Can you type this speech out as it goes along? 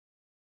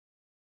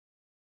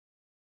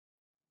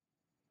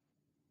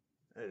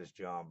This is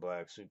John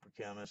Black, Super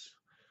Chemist,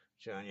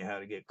 showing you how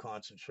to get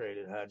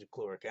concentrated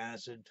hydrochloric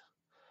acid.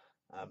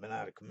 I've been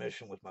out of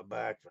commission with my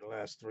back for the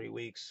last 3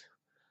 weeks,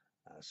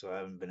 so I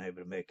haven't been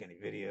able to make any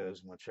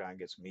videos. I'm going to try and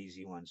get some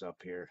easy ones up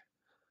here.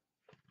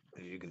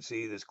 As you can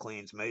see, this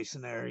cleans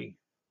masonry.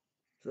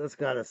 So it's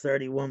got a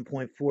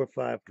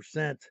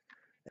 31.45%.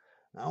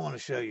 Now I want to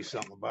show you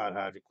something about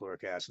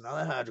hydrochloric acid. Now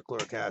that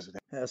hydrochloric acid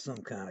has some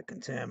kind of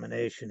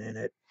contamination in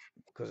it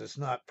because it's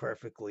not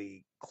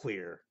perfectly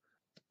clear.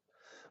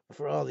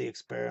 For all the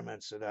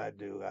experiments that I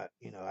do,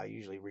 I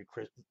usually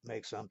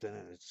make something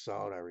and it's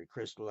solid. I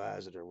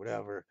recrystallize it or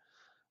whatever.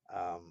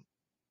 Um,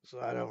 so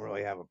I don't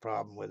really have a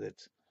problem with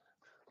it.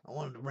 I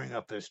wanted to bring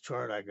up this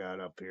chart I got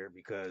up here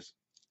because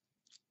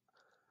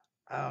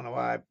I don't know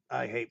why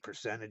I hate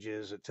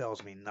percentages. It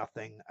tells me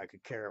nothing. I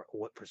could care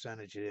what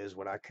percentage it is.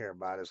 What I care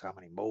about is how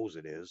many moles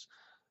it is.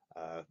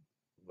 Uh,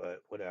 but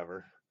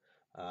whatever.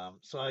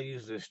 So I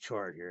use this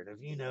chart here. And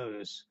if you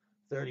notice,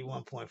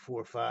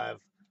 31.45,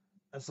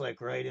 that's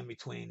like right in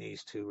between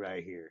these two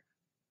right here.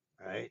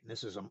 Right? And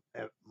this is a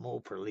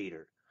mole per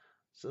liter.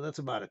 So that's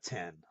about a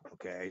 10.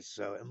 Okay.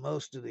 So, and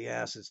most of the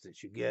acids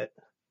that you get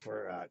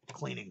for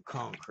cleaning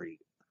concrete,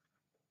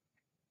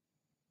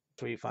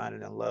 so you find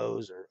it in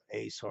Lowe's or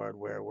Ace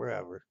Hardware,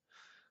 wherever.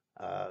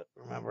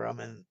 Remember, I'm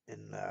in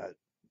the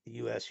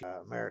U.S.,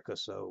 America,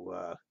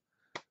 so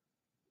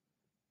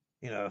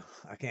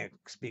I can't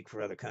speak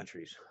for other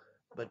countries.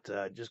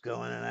 But just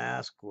go in and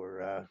ask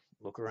or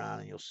look around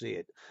and you'll see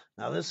it.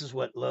 Now, this is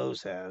what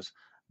Lowe's has,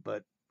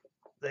 but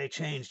they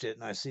changed it,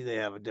 and I see they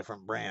have a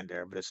different brand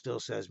there, but it still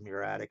says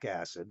muriatic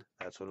acid.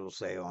 That's what it'll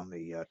say on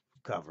the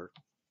cover.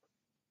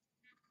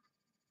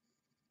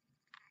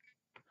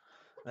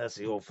 That's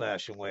the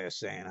old-fashioned way of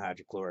saying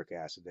hydrochloric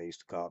acid. They used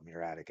to call it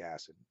muriatic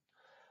acid.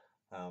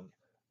 Um,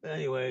 but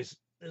anyways,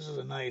 this is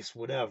a nice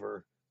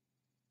whatever.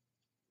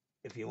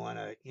 If you want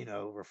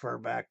to, refer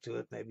back to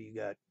it, maybe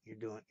you're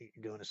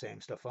doing the same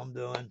stuff I'm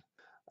doing.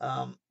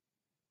 Um,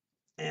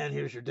 and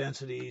here's your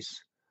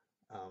densities.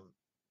 Um,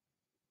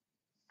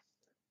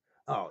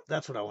 oh,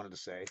 that's what I wanted to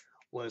say.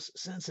 Was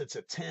since it's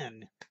a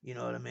 10, you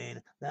know what I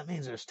mean? That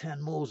means there's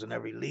 10 moles in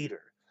every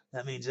liter.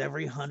 That means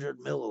every 100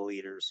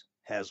 milliliters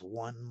has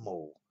 1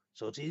 mole.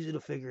 So it's easy to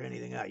figure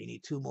anything out. You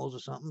need 2 moles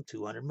of something,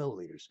 200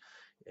 milliliters.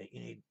 You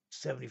need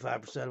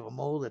 75% of a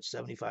mole, that's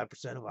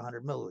 75% of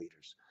 100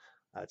 milliliters.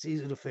 It's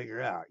easy to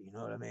figure out. You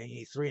know what I mean? You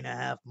need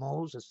 3.5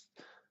 moles, that's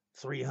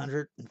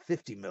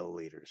 350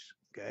 milliliters.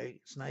 Okay?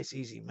 It's nice,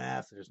 easy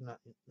math. There's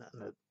nothing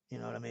that, you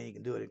know what I mean? You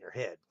can do it in your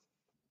head.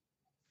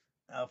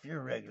 Now, if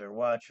you're a regular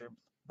watcher,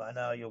 by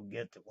now you'll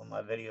get that when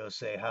my videos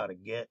say how to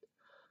get,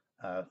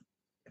 uh,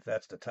 if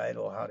that's the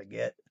title, how to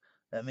get,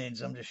 that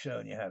means I'm just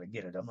showing you how to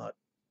get it. I'm not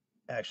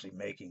actually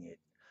making it.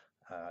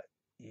 Uh,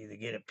 you either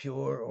get it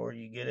pure or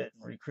you get it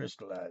and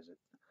recrystallize it.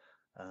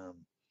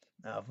 Um,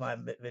 Now, if my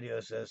video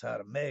says how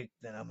to make,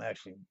 then I'm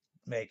actually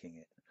making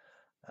it.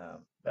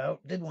 I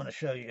did want to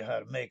show you how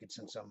to make it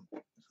since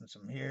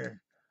I'm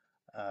here.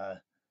 Uh,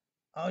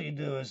 all you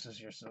do is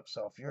your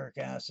sulfuric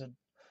acid.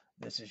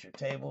 This is your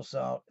table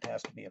salt. It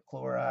has to be a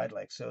chloride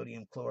like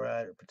sodium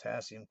chloride or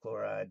potassium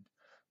chloride.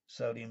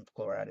 Sodium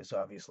chloride is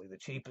obviously the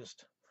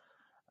cheapest.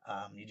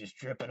 You just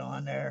drip it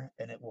on there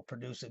and it will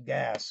produce a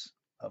gas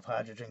of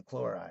hydrogen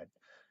chloride.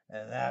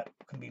 And that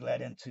can be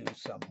let into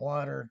some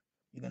water.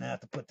 You're going to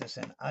have to put this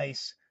in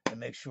ice and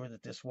make sure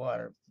that this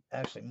water,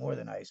 actually more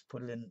than ice,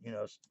 put it in,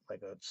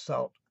 like a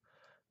salt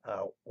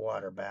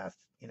water bath.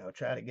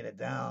 Try to get it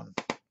down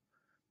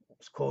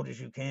as cold as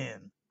you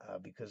can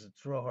because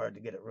it's real hard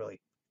to get it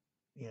really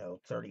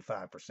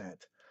 35%.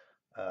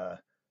 Uh,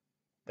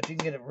 but you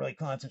can get it really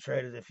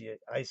concentrated if you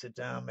ice it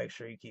down. Make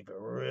sure you keep it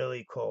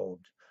really cold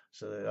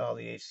so that all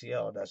the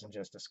HCl doesn't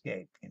just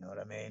escape. You know what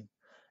I mean?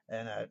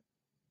 And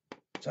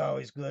it's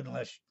always good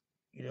unless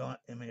you don't.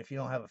 I mean, if you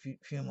don't have a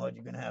fume hood,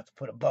 you're going to have to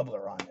put a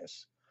bubbler on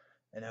this.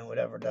 And then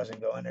whatever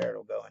doesn't go in there,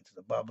 it'll go into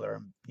the bubbler,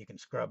 and you can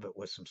scrub it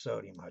with some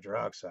sodium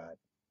hydroxide.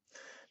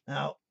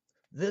 Now,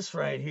 this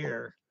right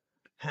here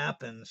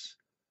happens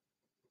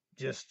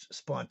just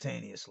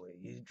spontaneously.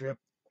 You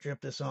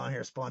drip this on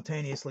here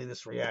spontaneously.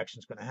 This reaction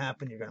is going to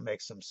happen. You're going to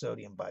make some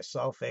sodium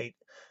bisulfate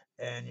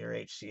and your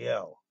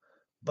HCl.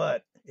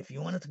 But if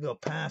you want it to go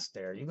past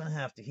there, you're going to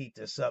have to heat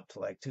this up to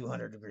like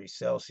 200 degrees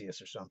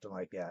Celsius or something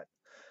like that.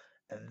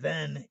 And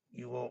then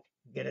you will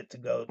get it to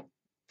go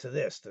to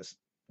this.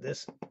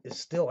 This is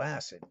still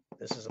acid.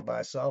 This is a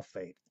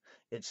bisulfate.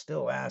 It's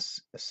still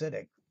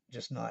acidic,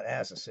 just not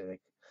as acidic.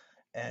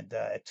 And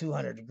at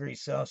 200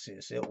 degrees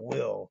Celsius, it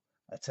will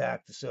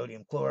attack the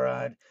sodium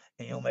chloride,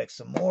 and you'll make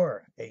some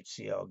more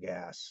HCl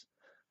gas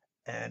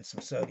and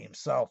some sodium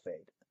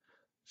sulfate.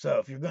 So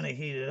if you're going to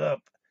heat it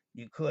up,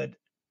 you could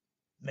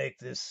make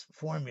this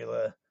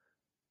formula.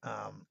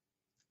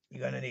 You're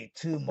going to need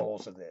 2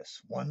 moles of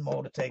this. 1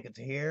 mole to take it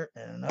to here,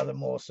 and another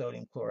mole of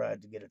sodium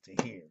chloride to get it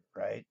to here,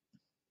 right?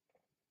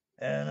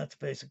 And that's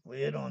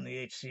basically it on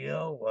the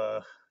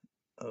HCl.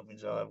 Hope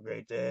you all have a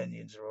great day, and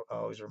you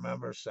always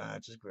remember,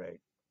 science is great.